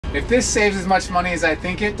If this saves as much money as I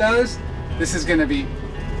think it does, this is gonna be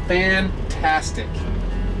fantastic.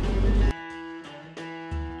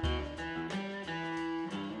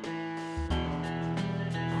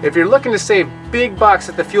 If you're looking to save big bucks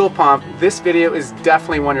at the fuel pump, this video is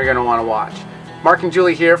definitely one you're going to want to watch. Mark and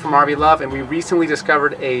Julie here from RVLove, and we recently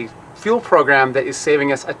discovered a fuel program that is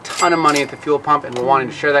saving us a ton of money at the fuel pump, and we're wanting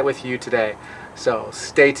to share that with you today. So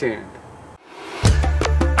stay tuned.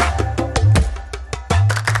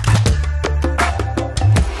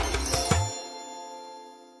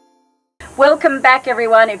 Welcome back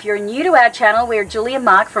everyone. If you're new to our channel, we're Julie and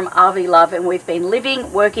Mark from RVLove, and we've been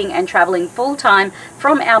living, working and traveling full-time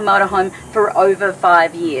from our motorhome for over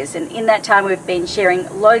 5 years. And in that time we've been sharing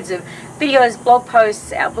loads of videos, blog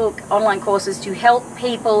posts, our book, online courses to help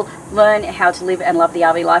people learn how to live and love the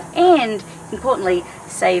RV life and, importantly,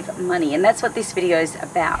 save money. And that's what this video is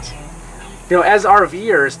about. You know, as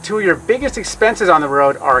RVers, two of your biggest expenses on the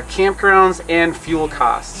road are campgrounds and fuel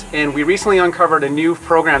costs. And we recently uncovered a new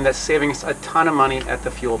program that's saving us a ton of money at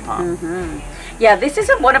the fuel pump. Yeah, this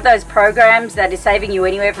isn't one of those programs that is saving you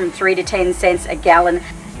anywhere from 3 to 10 cents a gallon.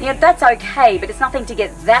 You know, that's okay, but it's nothing to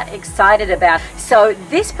get that excited about. So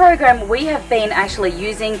this program we have been actually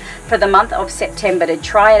using for the month of September to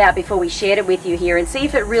try it out before we shared it with you here and see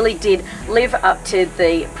if it really did live up to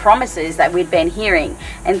the promises that we'd been hearing.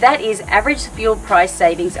 And that is average fuel price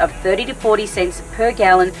savings of 30 to 40 cents per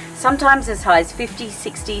gallon, sometimes as high as 50,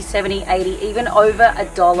 60, 70, 80, even over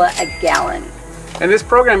 $1 a gallon. And this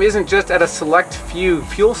program isn't just at a select few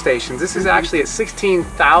fuel stations. This is actually at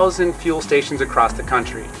 16,000 fuel stations across the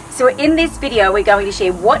country. So in this video, we're going to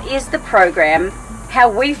share what is the program, how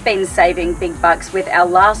we've been saving big bucks with our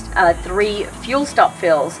last 3 fuel stop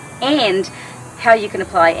fills, and how you can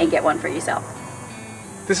apply and get one for yourself.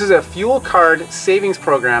 This is a fuel card savings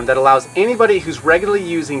program that allows anybody who's regularly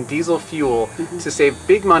using diesel fuel to save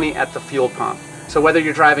big money at the fuel pump. So whether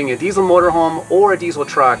you're driving a diesel motorhome or a diesel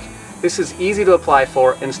truck, this is easy to apply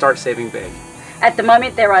for and start saving big. At the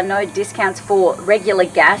moment there are no discounts for regular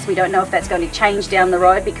gas. We don't know if that's going to change down the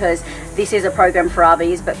road because this is a program for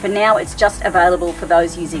RVs, but for now it's just available for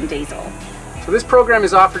those using diesel. So this program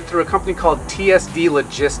is offered through a company called TSD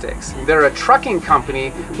Logistics. They're a trucking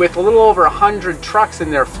company with a little over 100 trucks in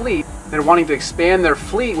their fleet. They're wanting to expand their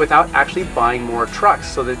fleet without actually buying more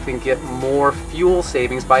trucks so that they can get more fuel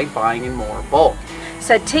savings by buying in more bulk.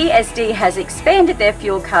 So TSD has expanded their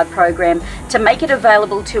fuel card program to make it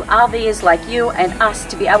available to RVers like you and us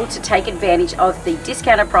to be able to take advantage of the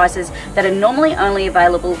discounted prices that are normally only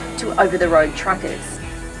available to over-the-road truckers.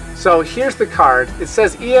 So here's the card. It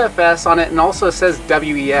says EFS on it and also says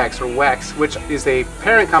WEX or WEX, which is a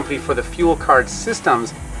parent company for the fuel card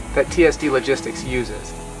systems that TSD Logistics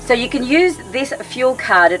uses. So you can use this fuel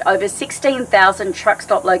card at over 16,000 truck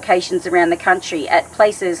stop locations around the country at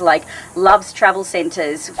places like Love's Travel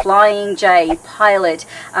Centres, Flying J, Pilot,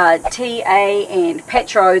 TA and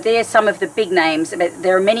Petro. They're some of the big names, but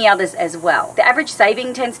there are many others as well. The average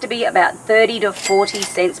saving tends to be about 30 to 40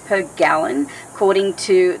 cents per gallon, according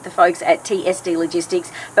to the folks at TSD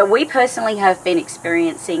Logistics. But we personally have been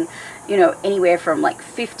experiencing, you know, anywhere from like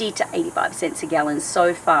 50 to 85 cents a gallon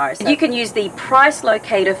so far. So you can use the price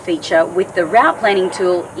locator feature with the route planning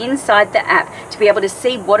tool inside the app to be able to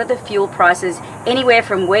see what are the fuel prices anywhere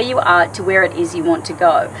from where you are to where it is you want to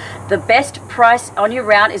go. The best price on your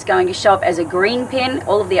route is going to show up as a green pin.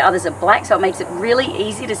 All of the others are black, so it makes it really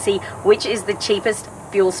easy to see which is the cheapest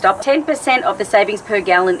fuel stop. 10% of the savings per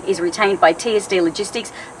gallon is retained by TSD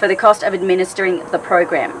Logistics for the cost of administering the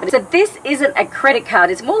program. So this isn't a credit card,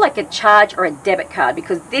 it's more like a charge or a debit card,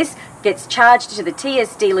 because this gets charged to the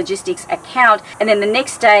TSD Logistics account, and then the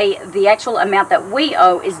next day the actual amount that we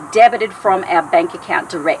owe is debited from our bank account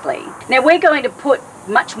directly. Now we're going to put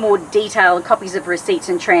much more detailed copies of receipts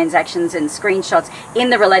and transactions and screenshots in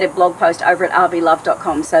the related blog post over at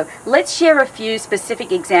rvlove.com. So let's share a few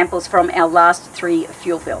specific examples from our last 3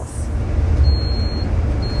 fuel fills.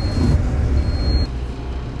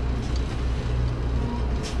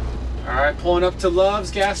 Alright, pulling up to Love's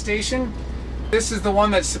gas station. This is the one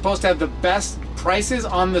that's supposed to have the best prices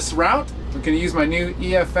on this route. I'm going to use my new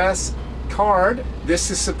EFS card. This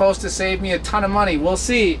is supposed to save me a ton of money. We'll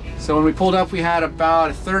see. So when we pulled up, we had about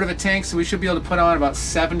a third of a tank, so we should be able to put on about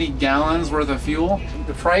 70 gallons worth of fuel.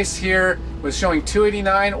 The price here was showing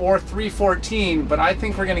 $2.89 or $3.14, but I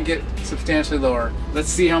think we're going to get substantially lower. Let's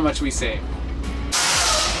see how much we save.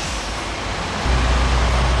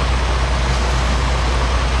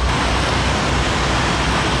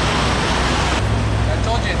 I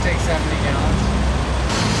told you it'd take 70 gallons.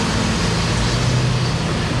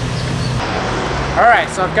 Alright,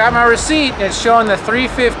 so I've got my receipt. It's showing the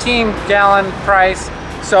 $3.15 gallon price.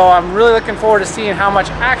 So I'm really looking forward to seeing how much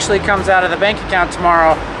actually comes out of the bank account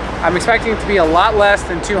tomorrow. I'm expecting it to be a lot less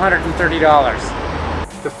than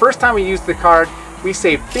 $230. The first time we used the card, we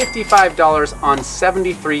saved $55 on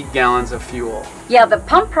 73 gallons of fuel. Yeah, the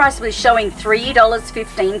pump price was showing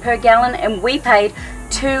 $3.15 per gallon and we paid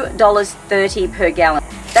 $2.30 per gallon.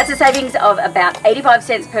 That's a savings of about 85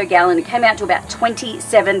 cents per gallon. It came out to about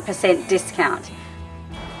 27% discount.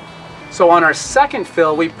 So on our second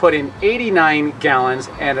fill, we put in 89 gallons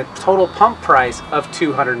and a total pump price of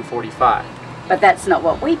 $245. But that's not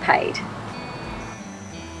what we paid.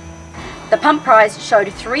 The pump price showed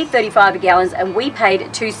 $3.35 a gallon and we paid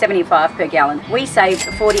 $2.75 per gallon. We saved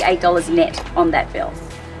 $48 net on that bill.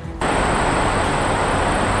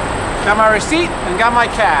 Got my receipt and got my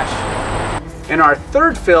cash. In our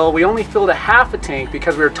third fill, we only filled a half a tank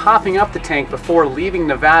because we were topping up the tank before leaving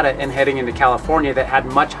Nevada and heading into California that had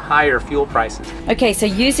much higher fuel prices. Okay, so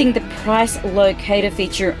using the price locator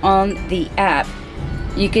feature on the app,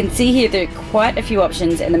 you can see here there are quite a few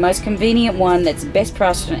options, and the most convenient one that's best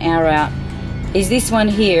priced on our route is this one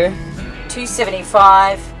here,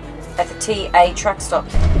 $2.75 at the TA truck stop.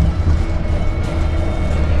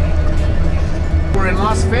 We're in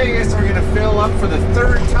Las Vegas, we're going to fill up for the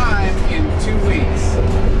third time in 2 weeks.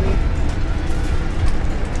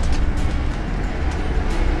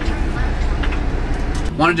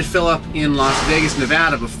 Wanted to fill up in Las Vegas,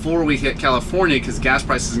 Nevada before we hit California because gas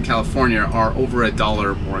prices in California are over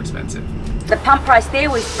 $1 more expensive. The pump price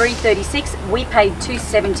there was $3.36. We paid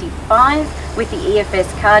 $2.75 with the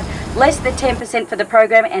EFS card, less than 10% for the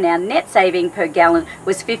program, and our net saving per gallon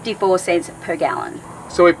was 54 cents per gallon.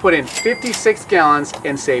 So we put in 56 gallons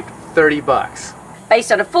and saved 30 bucks.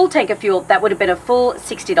 Based on a full tank of fuel, that would have been a full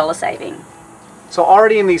 $60 saving. So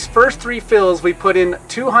already in these first 3 fills, we put in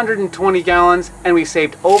 220 gallons and we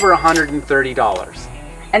saved over $130.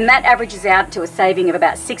 And that averages out to a saving of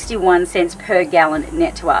about 61 cents per gallon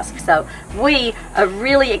net to us. So we are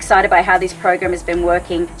really excited by how this program has been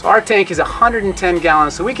working. So our tank is 110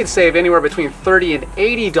 gallons, so we could save anywhere between $30 and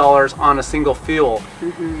 $80 on a single fuel.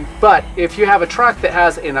 But if you have a truck that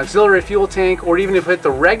has an auxiliary fuel tank, or even if you put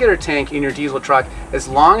the regular tank in your diesel truck, as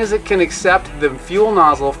long as it can accept the fuel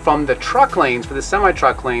nozzle from the truck lanes, for the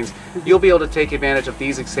semi-truck lanes, you'll be able to take advantage of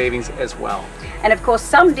these savings as well. And of course,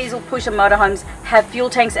 some diesel pusher motorhomes have fuel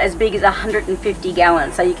tanks as big as 150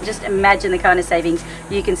 gallons. So you can just imagine the kind of savings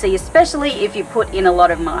you can see, especially if you put in a lot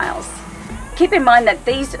of miles. Keep in mind that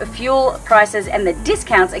these fuel prices and the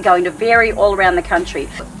discounts are going to vary all around the country.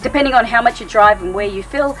 Depending on how much you drive and where you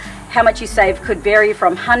fill, how much you save could vary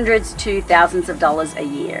from hundreds to thousands of dollars a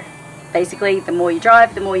year. Basically, the more you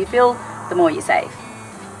drive, the more you fill, the more you save.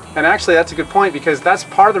 And actually that's a good point, because that's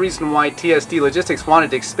part of the reason why TSD Logistics wanted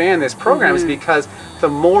to expand this program, is because the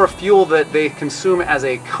more fuel that they consume as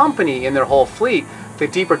a company in their whole fleet, the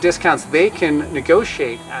deeper discounts they can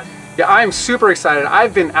negotiate at. Yeah, I'm super excited.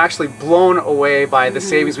 I've been actually blown away by the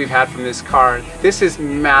savings we've had from this card. This is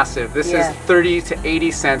massive. This is 30 to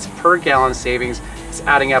 80 cents per gallon savings. It's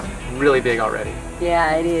adding up really big already.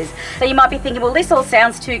 Yeah, it is. So you might be thinking, well, this all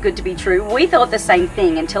sounds too good to be true. We thought the same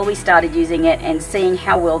thing until we started using it and seeing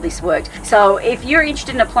how well this worked. So if you're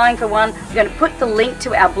interested in applying for one, we're going to put the link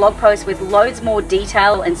to our blog post with loads more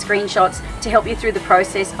detail and screenshots to help you through the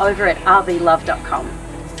process over at RVLove.com.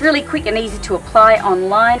 It's really quick and easy to apply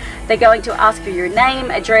online. They're going to ask for your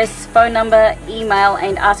name, address, phone number, email,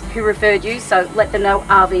 and ask who referred you, so let them know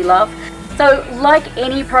RVLove. So like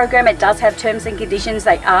any program, it does have terms and conditions.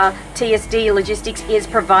 They are, TSD Logistics is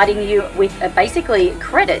providing you with basically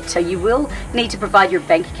credit. So you will need to provide your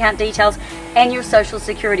bank account details and your social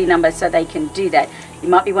security number so they can do that. You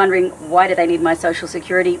might be wondering, why do they need my social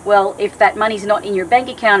security? Well, if that money's not in your bank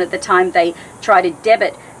account at the time they try to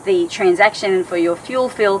debit the transaction for your fuel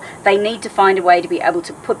fill, they need to find a way to be able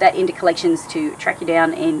to put that into collections to track you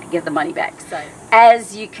down and get the money back. So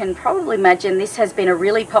as you can probably imagine, this has been a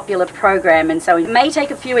really popular program, and so it may take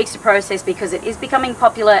a few weeks to process because it is becoming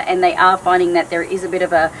popular and they are finding that there is a bit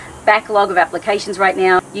of a backlog of applications right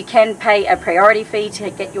now. You can pay a priority fee to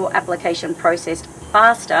get your application processed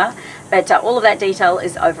faster, but all of that detail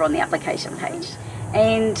is over on the application page.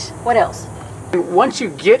 And what else? Once you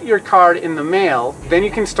get your card in the mail, then you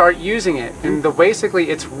can start using it. And basically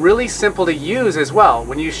it's really simple to use as well.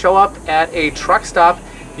 When you show up at a truck stop,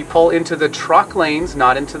 you pull into the truck lanes,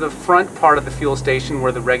 not into the front part of the fuel station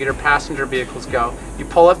where the regular passenger vehicles go. You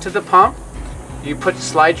pull up to the pump, you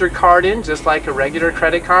slide your card in just like a regular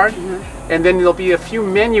credit card, and then there'll be a few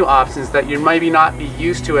menu options that you maybe not be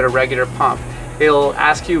used to at a regular pump. It'll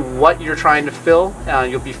ask you what you're trying to fill.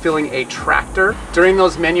 You'll be filling a tractor. During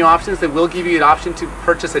those menu options, they will give you an option to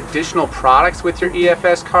purchase additional products with your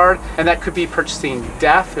EFS card, and that could be purchasing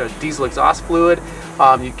DEF, diesel exhaust fluid,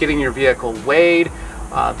 getting your vehicle weighed.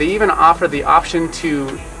 They even offer the option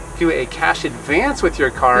to do a cash advance with your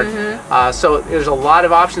card. So there's a lot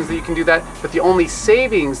of options that you can do that, but the only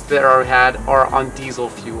savings that are had are on diesel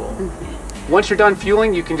fuel. Once you're done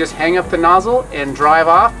fueling, you can just hang up the nozzle and drive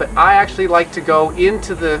off, but I actually like to go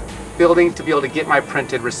into the building to be able to get my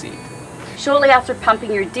printed receipt. Shortly after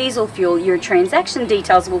pumping your diesel fuel, your transaction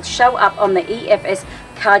details will show up on the EFS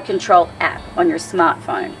Card Control app on your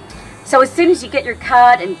smartphone. So as soon as you get your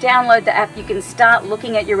card and download the app, you can start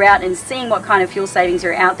looking at your route and seeing what kind of fuel savings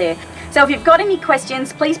are out there. So if you've got any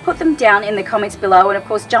questions, please put them down in the comments below, and of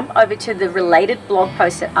course jump over to the related blog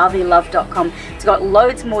post at RVLove.com. It's got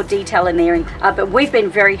loads more detail in there, but we've been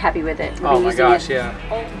very happy with it. Oh my gosh, yeah.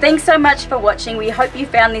 Thanks so much for watching. We hope you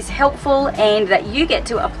found this helpful and that you get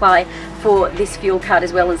to apply for this fuel card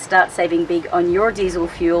as well and start saving big on your diesel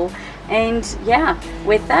fuel. And yeah,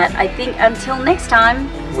 with that, I think until next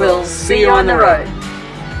time, we'll see you on the road.